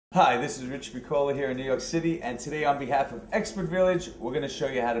Hi, this is Rich Buccola here in New York City, and today on behalf of Expert Village, we're going to show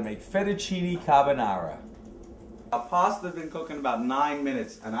you how to make Fettuccine Carbonara. Our pasta's been cooking about 9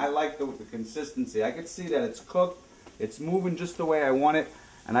 minutes, and I like the consistency. I can see that it's cooked, it's moving just the way I want it,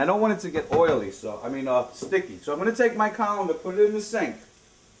 and I don't want it to get oily, sticky. So I'm going to take my colander, put it in the sink.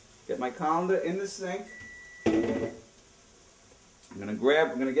 Get my colander in the sink. I'm going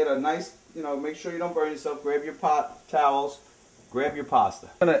to get a nice, make sure you don't burn yourself, grab your towels. Grab your pasta.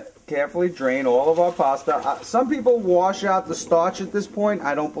 I'm going to carefully drain all of our pasta. Some people wash out the starch at this point.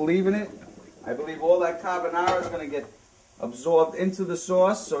 I don't believe in it. I believe all that carbonara is going to get absorbed into the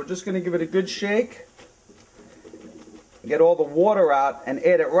sauce. So we're just going to give it a good shake. Get all the water out and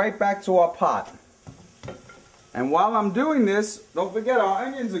add it right back to our pot. And while I'm doing this, don't forget our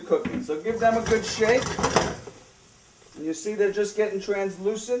onions are cooking. So give them a good shake. And you see they're just getting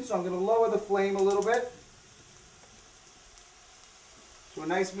translucent. So I'm going to lower the flame a little bit to a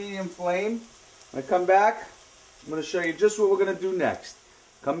nice medium flame. When I come back, I'm going to show you just what we're going to do next.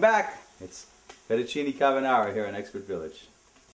 Come back. It's Fettuccine Carbonara here in Expert Village.